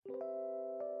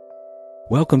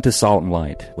Welcome to Salt and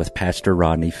Light with Pastor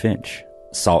Rodney Finch.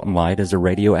 Salt and Light is a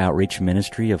radio outreach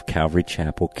ministry of Calvary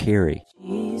Chapel, Cary.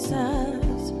 Jesus,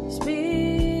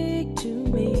 speak to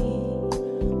me.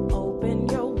 Open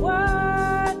your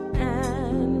word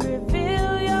and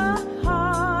reveal your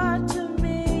heart to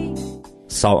me.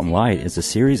 Salt and Light is a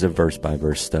series of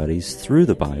verse-by-verse studies through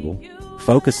the Bible,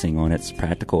 focusing on its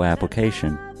practical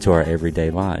application to our everyday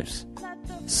lives.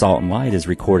 Salt and Light is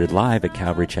recorded live at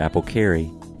Calvary Chapel, Cary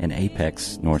in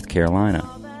Apex, North Carolina.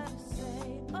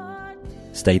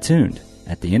 Stay tuned.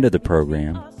 At the end of the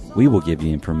program, we will give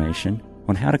you information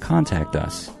on how to contact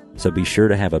us, so be sure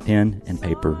to have a pen and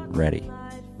paper ready.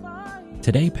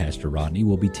 Today, Pastor Rodney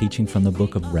will be teaching from the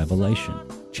book of Revelation,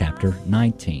 chapter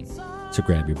 19. So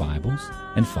grab your Bibles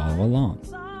and follow along.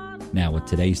 Now with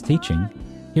today's teaching,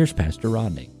 here's Pastor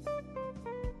Rodney.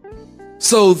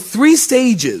 So 3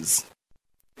 stages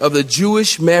of the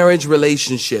Jewish marriage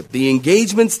relationship: the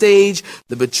engagement stage,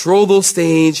 the betrothal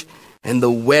stage, and the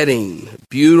wedding.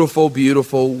 Beautiful,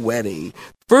 beautiful wedding.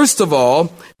 First of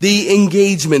all, the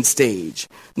engagement stage.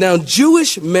 Now,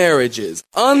 Jewish marriages,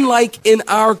 unlike in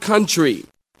our country,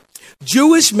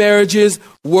 Jewish marriages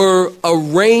were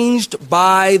arranged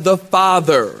by the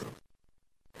father,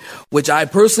 which I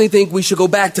personally think we should go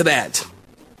back to that.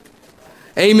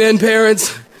 Amen,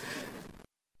 parents?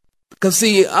 Because,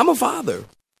 see, I'm a father.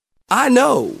 I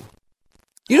know.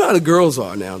 You know how the girls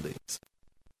are nowadays.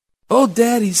 Oh,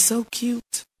 Daddy's so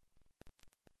cute.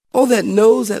 Oh, that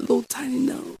nose, that little tiny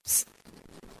nose.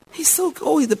 He's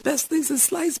the best things in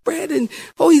sliced bread, and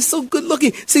he's so good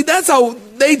looking. See, that's how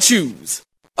they choose.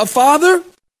 A father,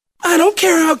 I don't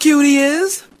care how cute he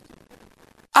is.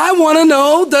 I want to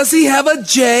know, does he have a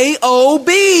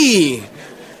J-O-B?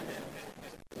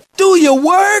 Do you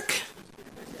work?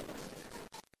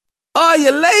 Are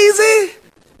you lazy?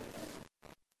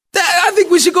 I think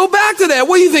we should go back to that.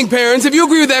 What do you think, parents? If you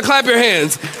agree with that, clap your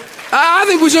hands. I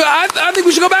think we should. I think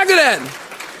we should go back to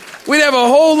that. We'd have a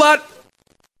whole lot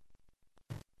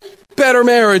better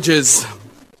marriages.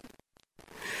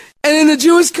 And in the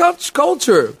Jewish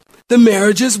culture, the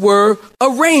marriages were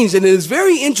arranged, and it is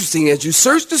very interesting as you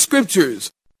search the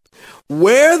scriptures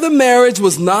where the marriage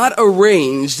was not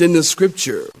arranged in the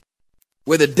scripture.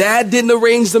 Where the dad didn't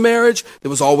arrange the marriage, there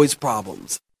was always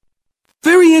problems.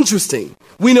 Very interesting.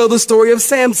 We know the story of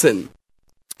Samson,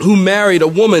 who married a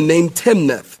woman named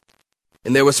Timnath,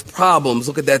 and there was problems.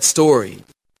 Look at that story.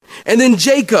 And then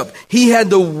Jacob, he had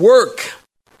to work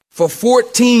for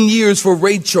 14 years for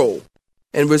Rachel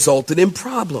and resulted in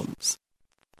problems.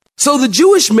 So the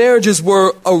Jewish marriages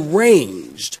were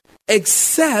arranged,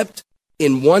 except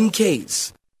in one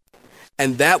case,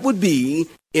 and that would be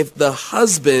if the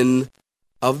husband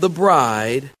of the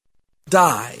bride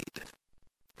died.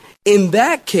 In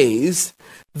that case,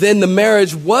 then the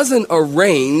marriage wasn't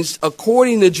arranged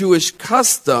according to Jewish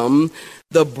custom.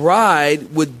 The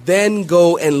bride would then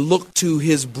go and look to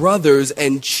his brothers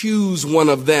and choose one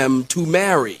of them to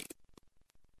marry.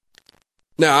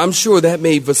 Now, I'm sure that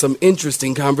made for some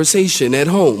interesting conversation at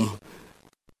home.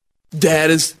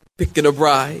 Dad is picking a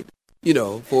bride,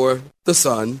 for the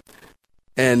son,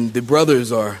 and the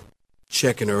brothers are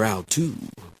checking her out too.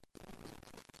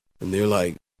 And they're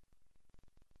like,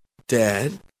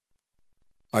 Dad,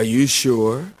 are you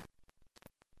sure?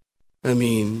 I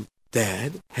mean,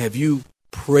 Dad, have you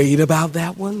prayed about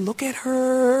that one? Look at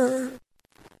her.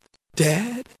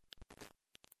 Dad.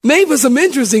 Made for some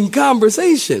interesting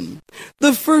conversation.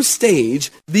 The first stage,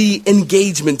 the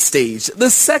engagement stage. The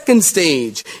second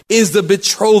stage is the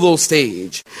betrothal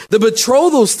stage. The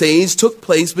betrothal stage took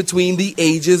place between the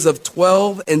ages of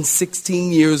 12 and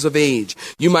 16 years of age.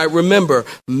 You might remember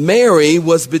Mary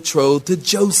was betrothed to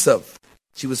Joseph.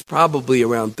 She was probably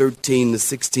around 13 to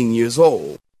 16 years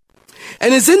old.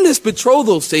 And it's in this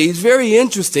betrothal stage, very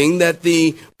interesting, that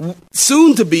the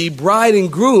soon-to-be bride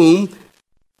and groom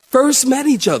first met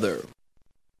each other.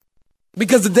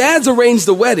 Because the dads arranged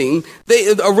the wedding,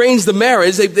 they arranged the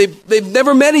marriage, they've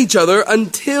never met each other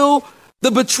until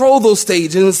the betrothal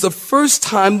stage, and it's the first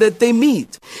time that they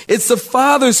meet. It's the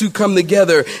fathers who come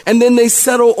together, and then they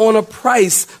settle on a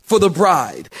price for the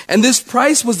bride. And this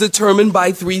price was determined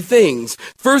by 3 things.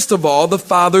 First of all, the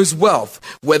father's wealth,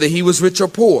 whether he was rich or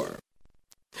poor.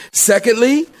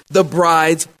 Secondly, the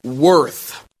bride's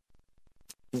worth.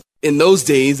 In those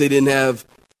days, they didn't have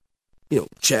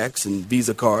checks and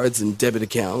Visa cards and debit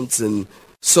accounts. And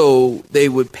so they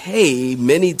would pay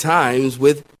many times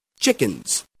with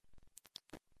chickens.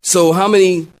 So how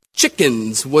many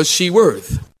chickens was she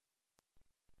worth?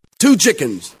 2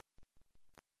 chickens.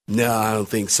 No, I don't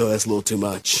think so. That's a little too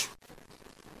much.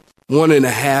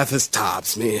 1.5 is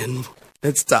tops, man.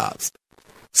 That's tops.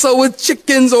 So with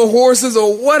chickens or horses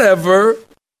or whatever,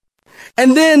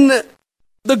 and then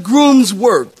the groom's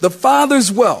work, the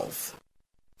father's wealth,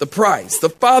 the price, the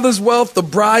father's wealth, the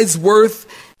bride's worth,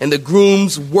 and the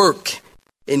groom's work.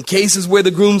 In cases where the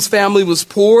groom's family was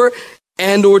poor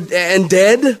and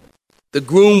dead, the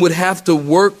groom would have to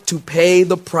work to pay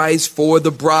the price for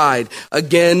the bride.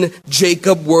 Again,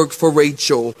 Jacob worked for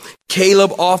Rachel.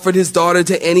 Caleb offered his daughter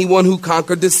to anyone who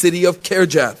conquered the city of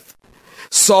Kirjath.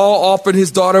 Saul offered his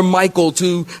daughter Michal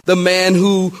to the man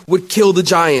who would kill the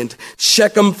giant.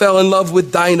 Shechem fell in love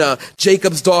with Dinah,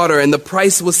 Jacob's daughter, and the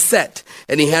price was set,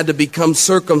 and he had to become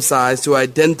circumcised to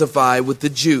identify with the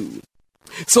Jew.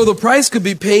 So the price could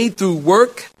be paid through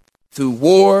work, through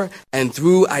war, and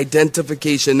through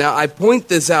identification. Now, I point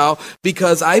this out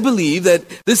because I believe that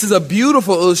this is a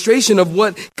beautiful illustration of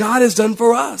what God has done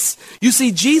for us. You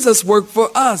see, Jesus worked for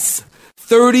us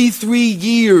 33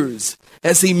 years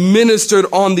as he ministered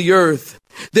on the earth.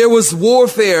 There was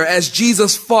warfare as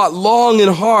Jesus fought long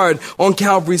and hard on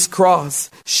Calvary's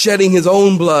cross, shedding his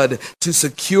own blood to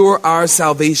secure our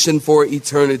salvation for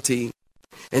eternity.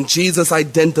 And Jesus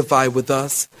identified with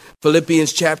us.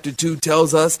 Philippians chapter 2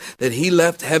 tells us that he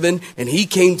left heaven and he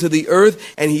came to the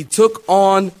earth and he took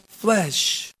on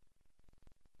flesh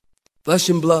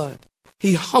and blood.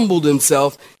 He humbled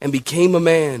himself and became a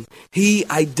man. He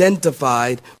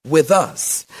identified with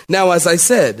us. Now, as I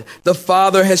said, the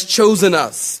Father has chosen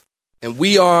us, and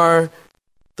we are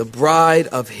the bride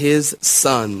of his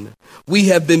Son. We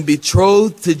have been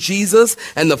betrothed to Jesus,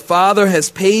 and the Father has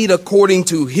paid according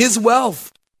to his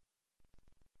wealth.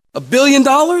 $1 billion?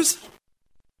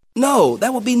 No,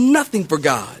 that would be nothing for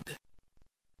God.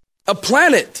 A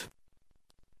planet?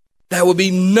 That would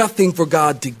be nothing for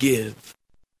God to give.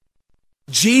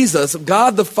 Jesus,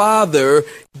 God the Father,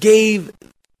 gave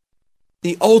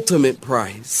the ultimate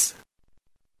price.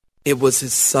 It was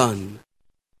his Son,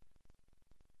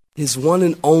 his one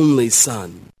and only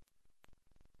Son.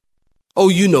 Oh,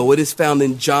 you know it is found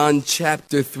in John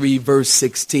chapter 3, verse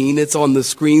 16. It's on the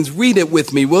screens. Read it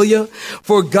with me, will you?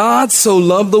 For God so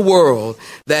loved the world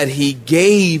that he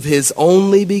gave his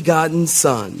only begotten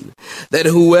Son, that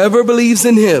whoever believes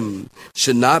in him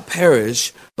should not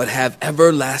perish, but have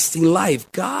everlasting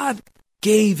life. God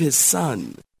gave his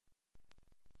Son.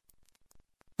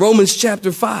 Romans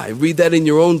chapter 5, read that in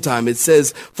your own time. It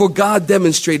says, for God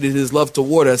demonstrated his love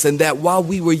toward us, and that while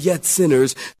we were yet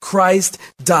sinners, Christ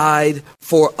died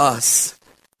for us.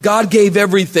 God gave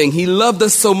everything. He loved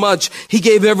us so much. He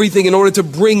gave everything in order to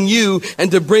bring you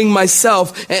and to bring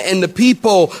myself and the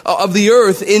people of the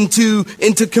earth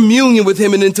into communion with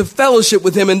him and into fellowship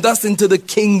with him and thus into the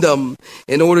kingdom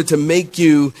in order to make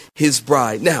you his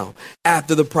bride. Now,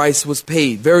 after the price was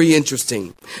paid, very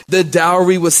interesting, the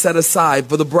dowry was set aside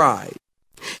for the bride.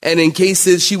 And in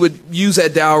cases she would use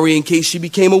that dowry in case she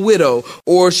became a widow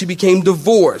or she became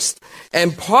divorced.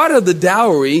 And part of the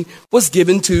dowry was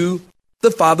given to the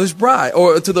father's bride,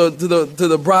 or to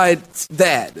the bride's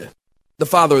dad, the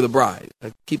father of the bride.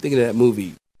 I keep thinking of that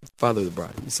movie, Father of the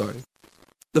Bride. I'm sorry.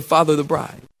 The father of the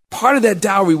bride. Part of that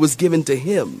dowry was given to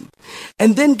him.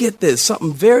 And then get this,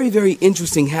 something very, very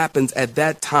interesting happens at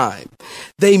that time.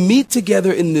 They meet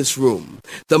together in this room.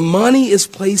 The money is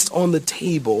placed on the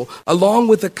table along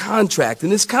with a contract.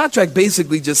 And this contract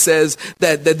basically just says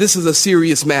that this is a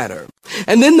serious matter.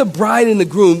 And then the bride and the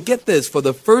groom, get this, for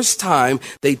the first time,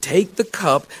 they take the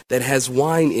cup that has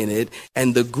wine in it,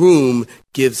 and the groom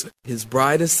gives his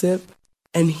bride a sip,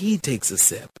 and he takes a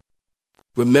sip.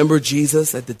 Remember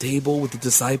Jesus at the table with the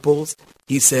disciples?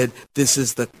 He said, this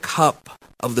is the cup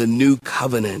of the new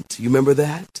covenant. You remember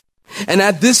that? And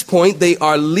at this point, they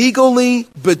are legally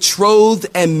betrothed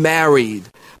and married.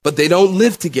 But they don't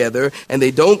live together and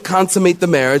they don't consummate the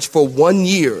marriage for 1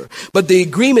 year. But the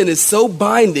agreement is so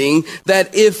binding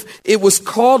that if it was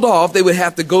called off, they would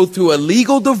have to go through a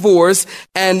legal divorce.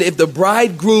 And if the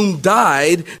bridegroom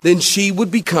died, then she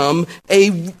would become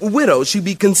a widow. She'd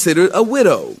be considered a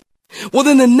widow. Well,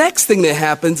 then the next thing that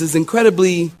happens is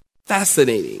incredibly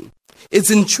fascinating.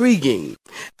 It's intriguing.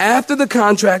 After the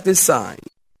contract is signed,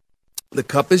 the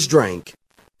cup is drank,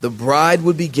 the bride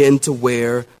would begin to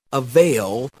wear a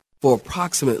veil for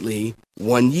approximately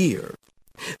 1 year.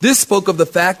 This spoke of the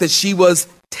fact that she was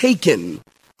taken.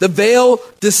 The veil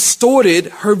distorted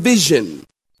her vision.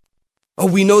 Oh,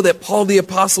 we know that Paul the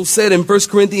Apostle said in 1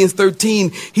 Corinthians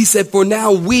 13, he said, for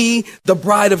now we, the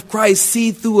bride of Christ,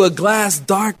 see through a glass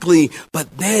darkly,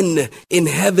 but then in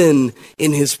heaven,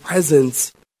 in his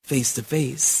presence, face to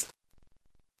face.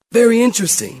 Very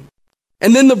interesting.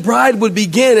 And then the bride would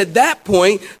begin at that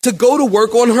point to go to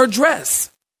work on her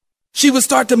dress. She would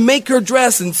start to make her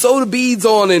dress and sew the beads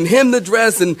on and hem the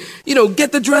dress and,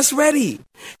 get the dress ready.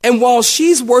 And while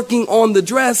she's working on the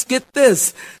dress, get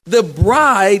this, the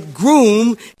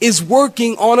bridegroom is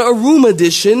working on a room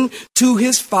addition to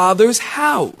his father's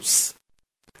house.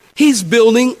 He's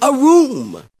building a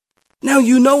room. Now,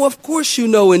 of course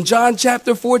in John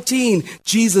chapter 14,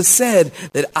 Jesus said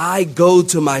that I go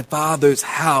to my Father's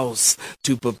house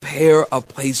to prepare a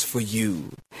place for you.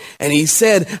 And he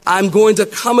said, I'm going to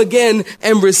come again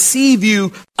and receive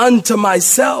you unto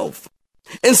myself.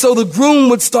 And so the groom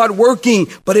would start working,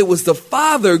 but it was the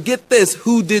father, get this,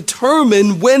 who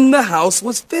determined when the house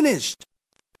was finished.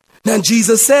 Now,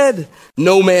 Jesus said,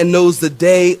 no man knows the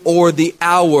day or the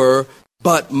hour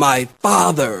but my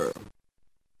Father.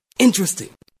 Interesting.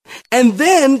 And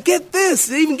then, get this,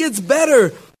 it even gets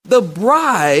better. The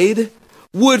bride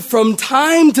would from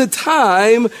time to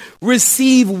time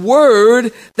receive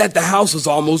word that the house was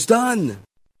almost done.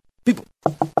 People,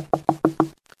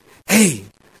 hey,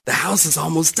 the house is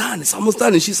almost done. It's almost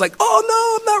done. And she's like, oh,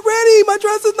 no, I'm not ready. My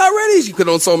dress is not ready. She put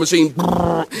on sewing machine. Get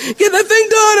that thing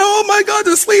done. Oh, my God,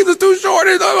 the sleeves are too short.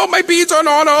 Oh, my beads are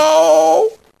not.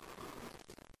 Oh.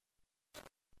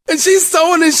 And she's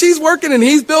sewing and she's working and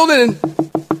he's building. And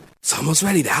it's almost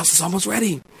ready. The house is almost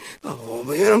ready. Oh,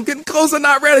 man, I'm getting close and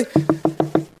not ready.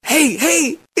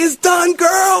 Hey, it's done,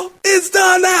 girl. It's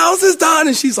done. The house is done.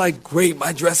 And she's like, great,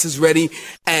 my dress is ready.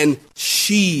 And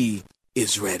she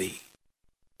is ready.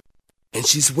 And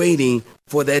she's waiting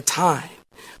for that time.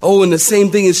 Oh, and the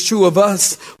same thing is true of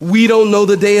us. We don't know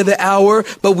the day or the hour,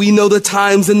 but we know the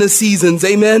times and the seasons.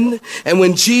 Amen. And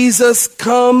when Jesus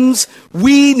comes,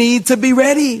 we need to be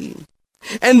ready.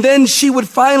 And then she would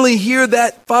finally hear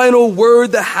that final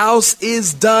word, the house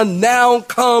is done. Now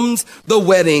comes the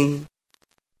wedding.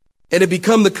 And it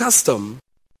become the custom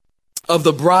of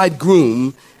the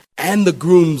bridegroom and the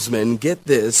groomsmen, get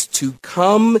this, to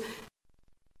come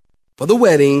for the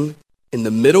wedding in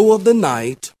the middle of the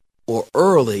night or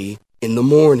early in the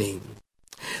morning.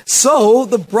 So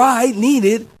the bride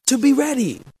needed to be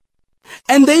ready.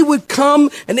 And they would come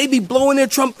and they'd be blowing their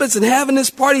trumpets and having this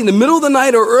party in the middle of the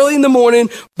night or early in the morning,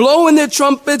 blowing their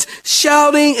trumpets,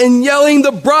 shouting and yelling,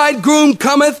 the bridegroom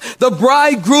cometh, the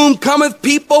bridegroom cometh.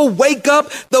 People, wake up,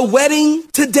 the wedding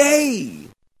today.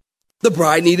 The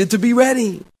bride needed to be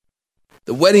ready.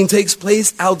 The wedding takes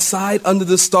place outside under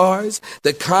the stars.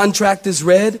 The contract is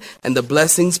read and the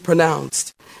blessings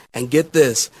pronounced. And get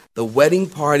this, the wedding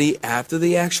party after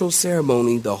the actual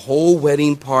ceremony, the whole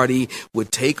wedding party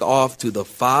would take off to the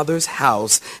father's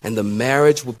house and the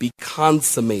marriage would be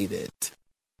consummated.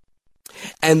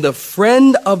 And the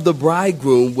friend of the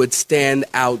bridegroom would stand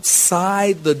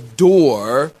outside the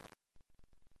door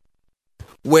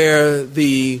where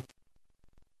the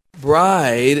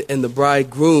bride and the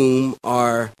bridegroom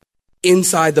are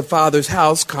inside the father's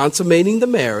house consummating the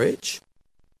marriage.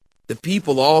 The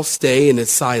people all stay and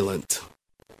it's silent.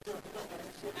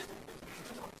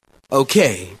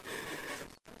 Okay.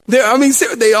 They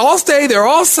all stay, they're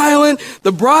all silent.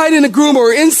 The bride and the groom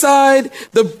are inside.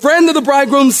 The friend of the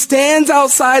bridegroom stands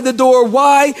outside the door.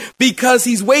 Why? Because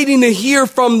he's waiting to hear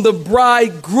from the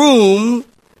bridegroom,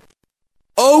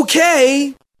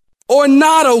 okay or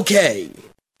not okay.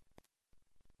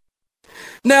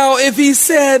 Now, if he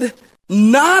said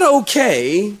not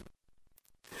okay,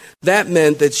 that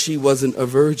meant that she wasn't a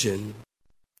virgin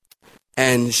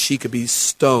and she could be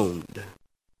stoned.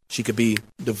 She could be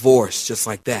divorced just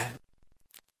like that.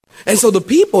 And so the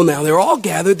people now, they're all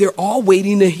gathered. They're all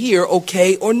waiting to hear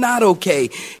okay or not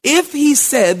okay. If he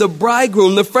said, the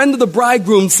bridegroom, the friend of the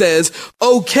bridegroom says,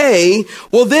 okay,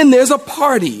 well then there's a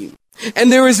party.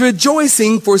 And there is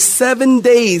rejoicing for 7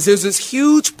 days. There's this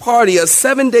huge party. A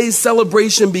 7-day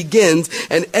celebration begins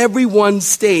and everyone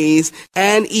stays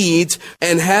and eats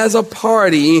and has a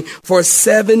party for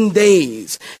 7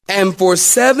 days. And for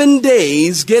 7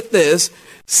 days, get this,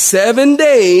 7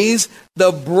 days,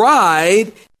 the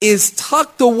bride is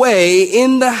tucked away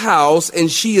in the house and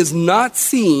she is not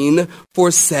seen for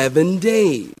 7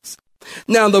 days.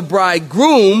 Now, the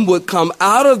bridegroom would come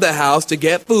out of the house to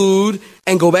get food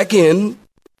and go back in.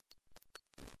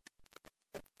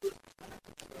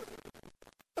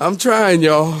 I'm trying,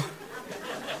 y'all.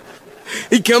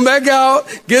 He'd come back out,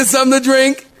 get something to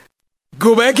drink,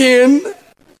 go back in,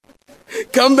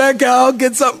 come back out,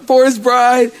 get something for his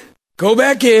bride, go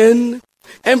back in.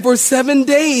 And for 7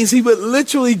 days, he would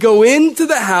literally go into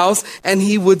the house and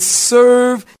he would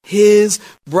serve his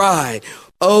bride.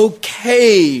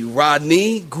 Okay,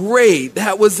 Rodney, great.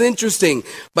 That was interesting.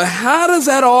 But how does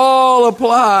that all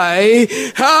apply?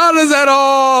 How does that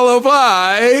all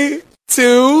apply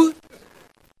to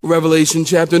Revelation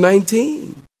chapter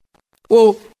 19?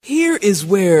 Well, here is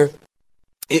where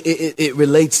it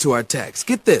relates to our text.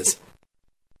 Get this.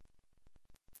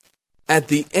 At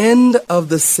the end of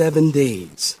the 7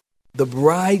 days, the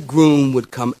bridegroom would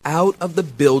come out of the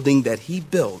building that he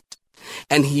built,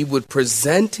 and he would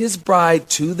present his bride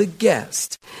to the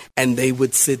guest, and they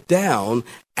would sit down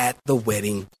at the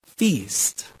wedding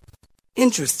feast.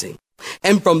 Interesting.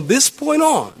 And from this point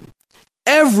on,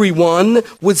 everyone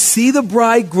would see the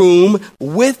bridegroom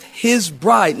with his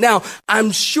bride. Now,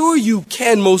 I'm sure you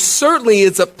can, most certainly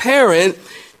as a parent,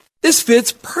 this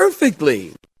fits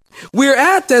perfectly. We're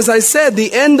at, as I said,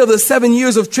 the end of the 7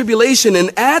 years of tribulation,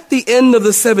 and at the end of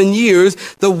the 7 years,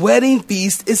 the wedding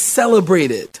feast is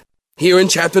celebrated here in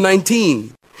chapter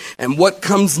 19. And what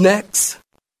comes next?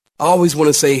 I always want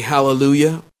to say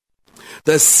hallelujah.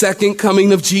 The second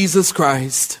coming of Jesus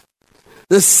Christ.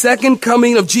 The second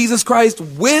coming of Jesus Christ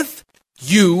with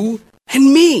you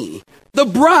and me, the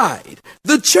bride,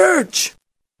 the church.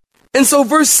 And so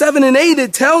verse 7 and 8,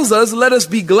 it tells us, let us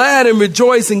be glad and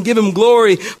rejoice and give him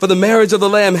glory, for the marriage of the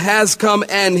Lamb has come,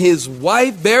 and his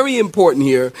wife, very important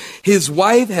here, his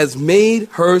wife has made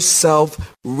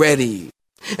herself ready.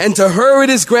 And to her it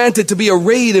is granted to be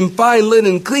arrayed in fine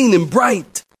linen, clean and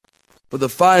bright. For the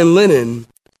fine linen,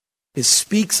 it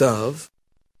speaks of,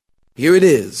 here it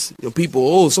is.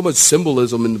 People, so much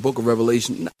symbolism in the book of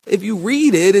Revelation. If you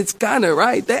read it, it's kind of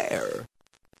right there.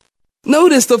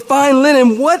 Notice the fine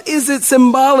linen. What is it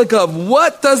symbolic of?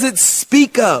 What does it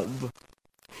speak of?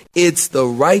 It's the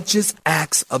righteous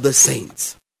acts of the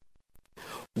saints.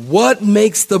 What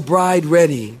makes the bride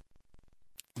ready?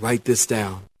 Write this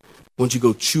down. I want you to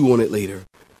go chew on it later.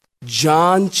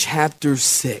 John chapter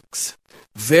 6.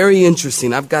 Very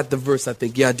interesting. I've got the verse, I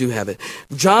think. Yeah, I do have it.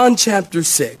 John chapter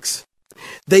 6.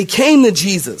 They came to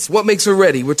Jesus. What makes her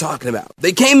ready? We're talking about.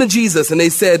 They came to Jesus and they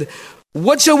said,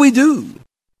 what shall we do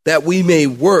that we may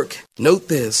work, note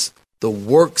this, the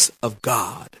works of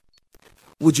God?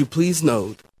 Would you please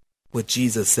note what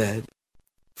Jesus said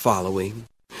following?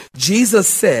 Jesus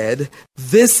said,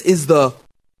 this is the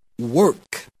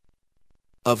work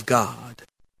of God.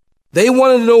 They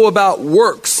wanted to know about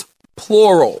works,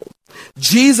 plural.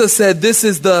 Jesus said, this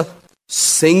is the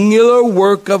singular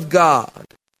work of God,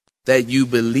 that you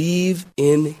believe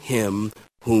in him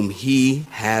whom he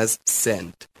has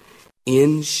sent.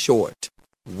 In short,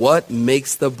 what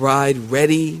makes the bride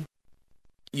ready?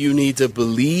 You need to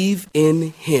believe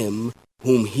in him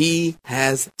whom he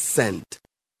has sent.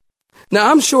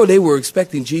 Now, I'm sure they were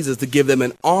expecting Jesus to give them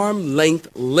an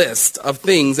arm-length list of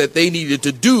things that they needed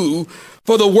to do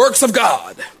for the works of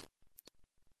God.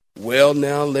 Well,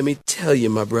 now, let me tell you,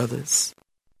 my brothers,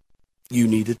 you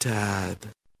need to tithe.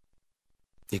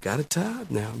 You got to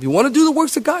tithe now. If you want to do the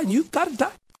works of God, you got to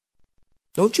tithe.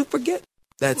 Don't you forget.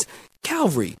 That's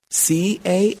Calvary,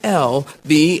 Calvary,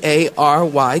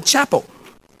 Chapel.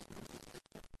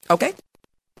 Okay?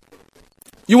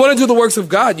 You want to do the works of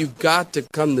God, you got to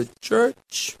come to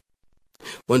church.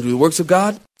 Want to do the works of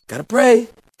God? Got to pray.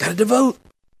 Got to devote.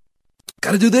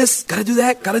 Got to do this. Got to do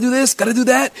that. Got to do this. Got to do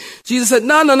that. Jesus said,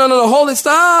 no, hold it,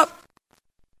 stop.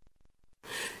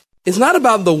 It's not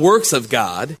about the works of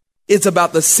God. It's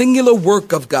about the singular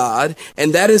work of God,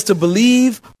 and that is to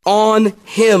believe on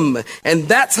him. And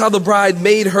that's how the bride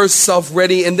made herself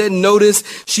ready. And then notice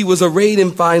she was arrayed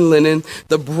in fine linen.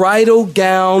 The bridal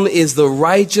gown is the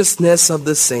righteousness of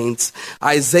the saints.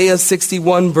 Isaiah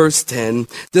 61 verse 10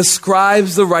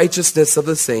 describes the righteousness of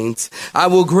the saints. I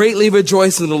will greatly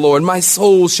rejoice in the Lord. My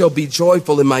soul shall be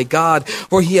joyful in my God,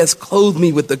 for he has clothed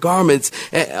me with the garments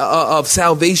of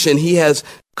salvation. He has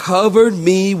covered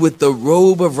me with the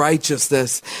robe of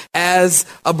righteousness, as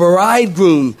a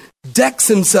bridegroom decks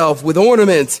himself with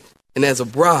ornaments, and as a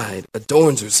bride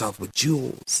adorns herself with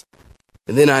jewels.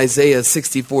 And then Isaiah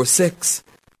 64:6,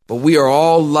 but we are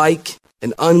all like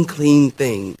an unclean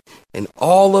thing, and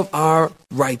all of our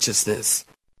righteousness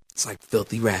is like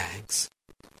filthy rags.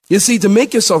 You see, to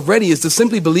make yourself ready is to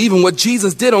simply believe in what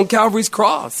Jesus did on Calvary's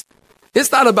cross.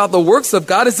 It's not about the works of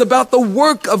God. It's about the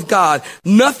work of God.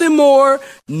 Nothing more,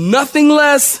 nothing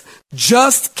less,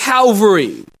 just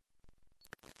Calvary.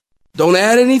 Don't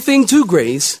add anything to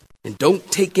grace, and don't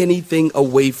take anything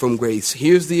away from grace.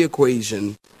 Here's the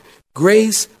equation.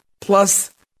 Grace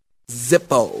plus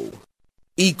Zippo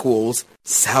equals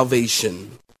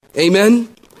salvation.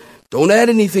 Amen? Don't add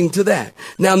anything to that.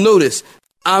 Now notice,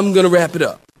 I'm going to wrap it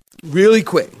up really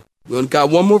quick. We've got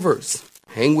one more verse.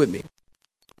 Hang with me.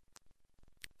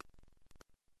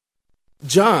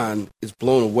 John is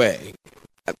blown away.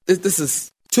 This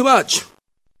is too much.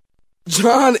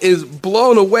 John is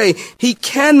blown away. He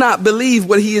cannot believe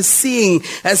what he is seeing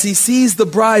as he sees the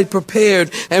bride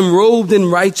prepared and robed in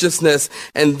righteousness.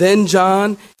 And then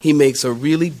John, he makes a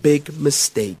really big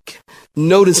mistake.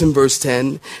 Notice in verse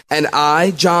 10, and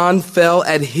I, John, fell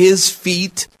at his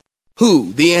feet.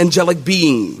 Who? The angelic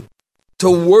being, to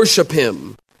worship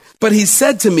him. But he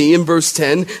said to me in verse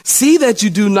 10, see that you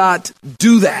do not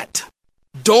do that.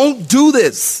 Don't do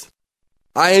this.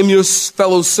 I am your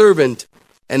fellow servant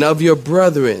and of your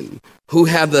brethren who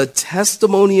have the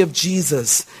testimony of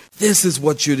Jesus. This is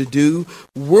what you're to do.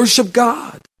 Worship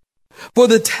God. For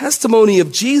the testimony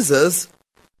of Jesus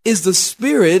is the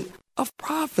spirit of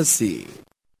prophecy.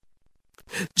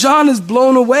 John is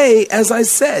blown away, as I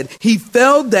said. He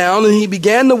fell down and he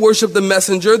began to worship the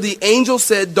messenger. The angel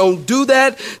said, don't do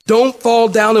that. Don't fall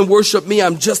down and worship me.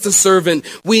 I'm just a servant.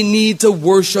 We need to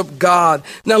worship God.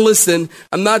 Now listen,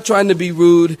 I'm not trying to be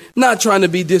rude, not trying to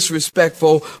be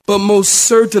disrespectful, but most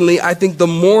certainly I think the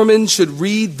Mormon should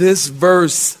read this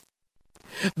verse,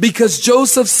 because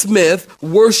Joseph Smith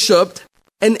worshiped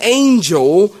an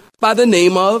angel by the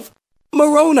name of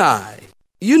Moroni.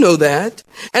 You know that.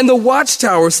 And the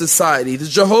Watchtower Society, the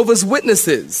Jehovah's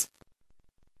Witnesses,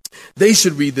 they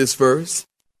should read this verse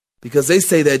because they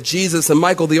say that Jesus and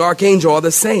Michael the archangel are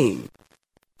the same.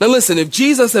 Now listen, if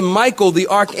Jesus and Michael the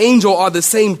archangel are the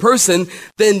same person,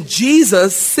 then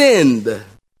Jesus sinned.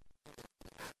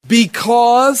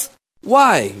 Because,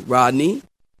 why, Rodney?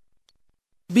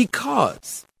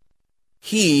 Because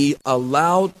he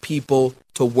allowed people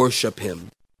to worship him.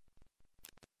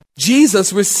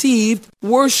 Jesus received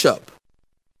worship.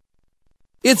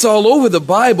 It's all over the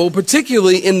Bible,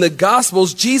 particularly in the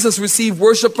Gospels. Jesus received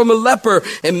worship from a leper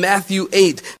in Matthew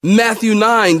 8. Matthew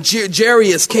 9,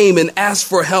 Jairus came and asked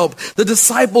for help. The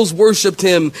disciples worshiped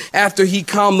him after he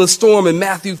calmed the storm in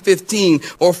Matthew 15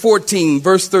 or 14,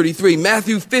 verse 33.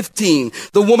 Matthew 15,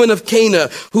 the woman of Cana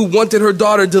who wanted her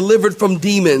daughter delivered from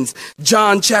demons.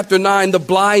 John chapter 9, the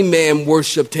blind man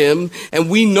worshiped him.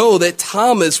 And we know that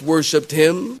Thomas worshiped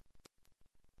him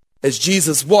as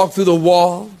Jesus walked through the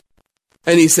wall.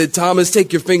 And he said, Thomas,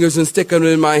 take your fingers and stick them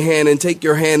in my hand, and take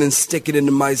your hand and stick it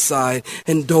into my side.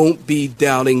 And don't be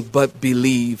doubting, but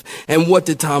believe. And what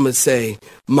did Thomas say?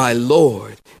 My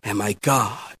Lord and my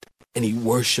God. And he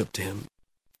worshiped him.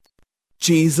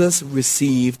 Jesus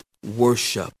received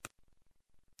worship.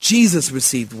 Jesus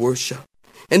received worship.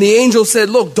 And the angel said,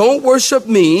 look, don't worship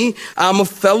me. I'm a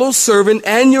fellow servant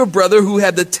and your brother who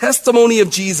had the testimony of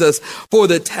Jesus. For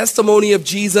the testimony of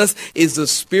Jesus is the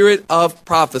spirit of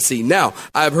prophecy. Now,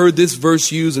 I've heard this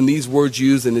verse used and these words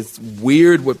used, and it's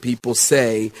weird what people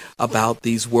say about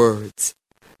these words.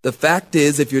 The fact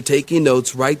is, if you're taking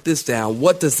notes, write this down.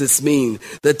 What does this mean?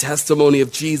 The testimony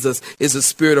of Jesus is the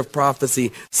spirit of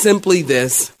prophecy. Simply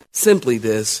this.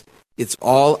 It's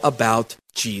all about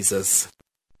Jesus.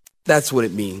 That's what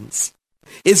it means.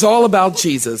 It's all about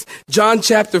Jesus. John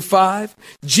chapter 5,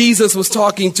 Jesus was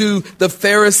talking to the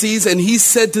Pharisees, and he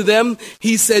said to them,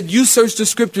 he said, you search the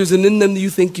scriptures and in them you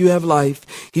think you have life.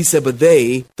 He said, but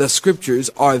they, the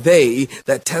scriptures, are they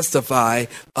that testify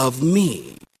of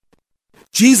me.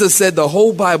 Jesus said the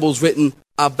whole Bible's written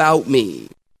about me.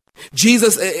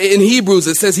 Jesus, in Hebrews,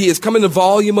 it says he has come in the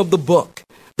volume of the book.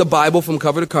 The Bible from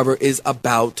cover to cover is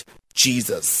about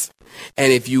Jesus.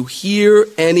 And if you hear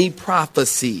any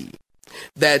prophecy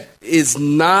that is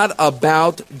not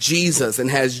about Jesus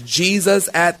and has Jesus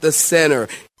at the center,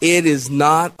 it is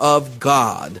not of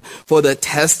God. For the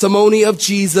testimony of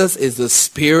Jesus is the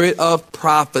spirit of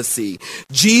prophecy.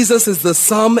 Jesus is the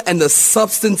sum and the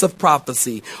substance of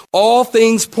prophecy. All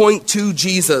things point to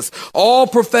Jesus. All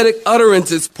prophetic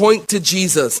utterances point to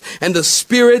Jesus. And the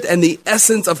spirit and the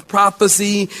essence of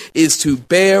prophecy is to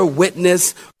bear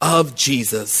witness of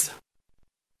Jesus.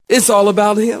 It's all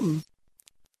about him.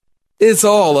 It's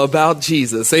all about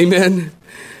Jesus. Amen.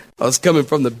 I was coming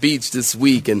from the beach this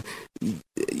week, and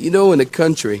you know, in the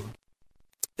country,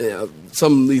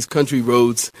 some of these country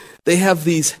roads, they have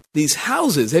these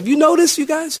houses. Have you noticed, you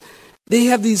guys? They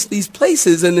have these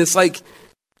places, and it's like,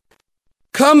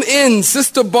 come in,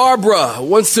 Sister Barbara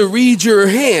wants to read your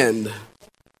hand.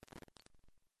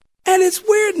 And it's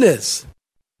weirdness.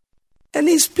 And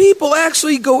these people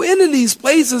actually go into these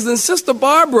places, and Sister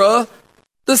Barbara,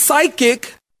 the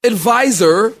psychic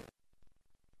advisor,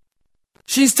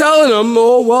 she's telling them,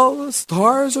 oh, well, the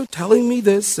stars are telling me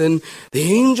this, and the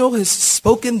angel has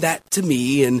spoken that to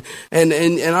me, and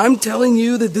I'm telling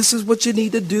you that this is what you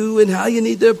need to do and how you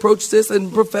need to approach this,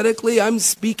 and prophetically I'm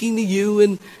speaking to you,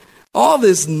 and all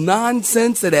this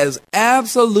nonsense that has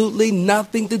absolutely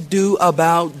nothing to do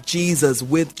about Jesus,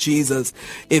 with Jesus.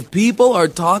 If people are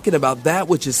talking about that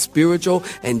which is spiritual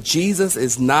and Jesus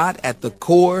is not at the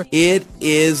core, it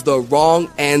is the wrong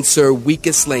answer.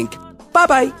 Weakest link.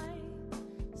 Bye-bye.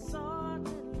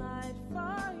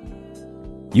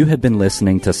 You have been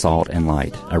listening to Salt and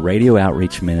Light, a radio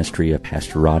outreach ministry of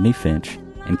Pastor Rodney Finch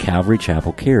and Calvary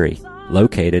Chapel, Cary,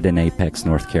 located in Apex,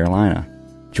 North Carolina.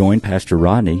 Join Pastor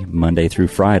Rodney Monday through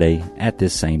Friday at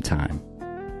this same time.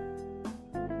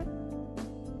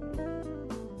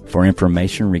 For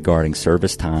information regarding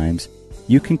service times,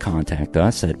 you can contact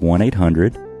us at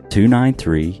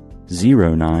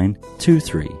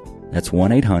 1-800-293-0923. That's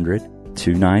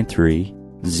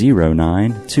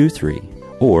 1-800-293-0923.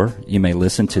 Or you may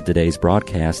listen to today's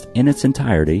broadcast in its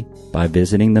entirety by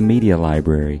visiting the media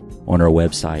library on our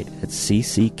website at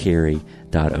cccary.org.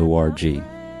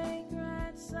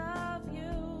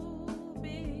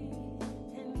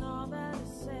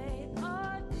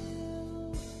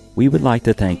 We would like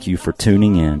to thank you for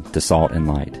tuning in to Salt and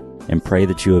Light and pray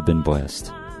that you have been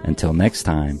blessed. Until next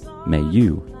time, may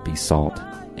you be salt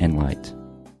and light.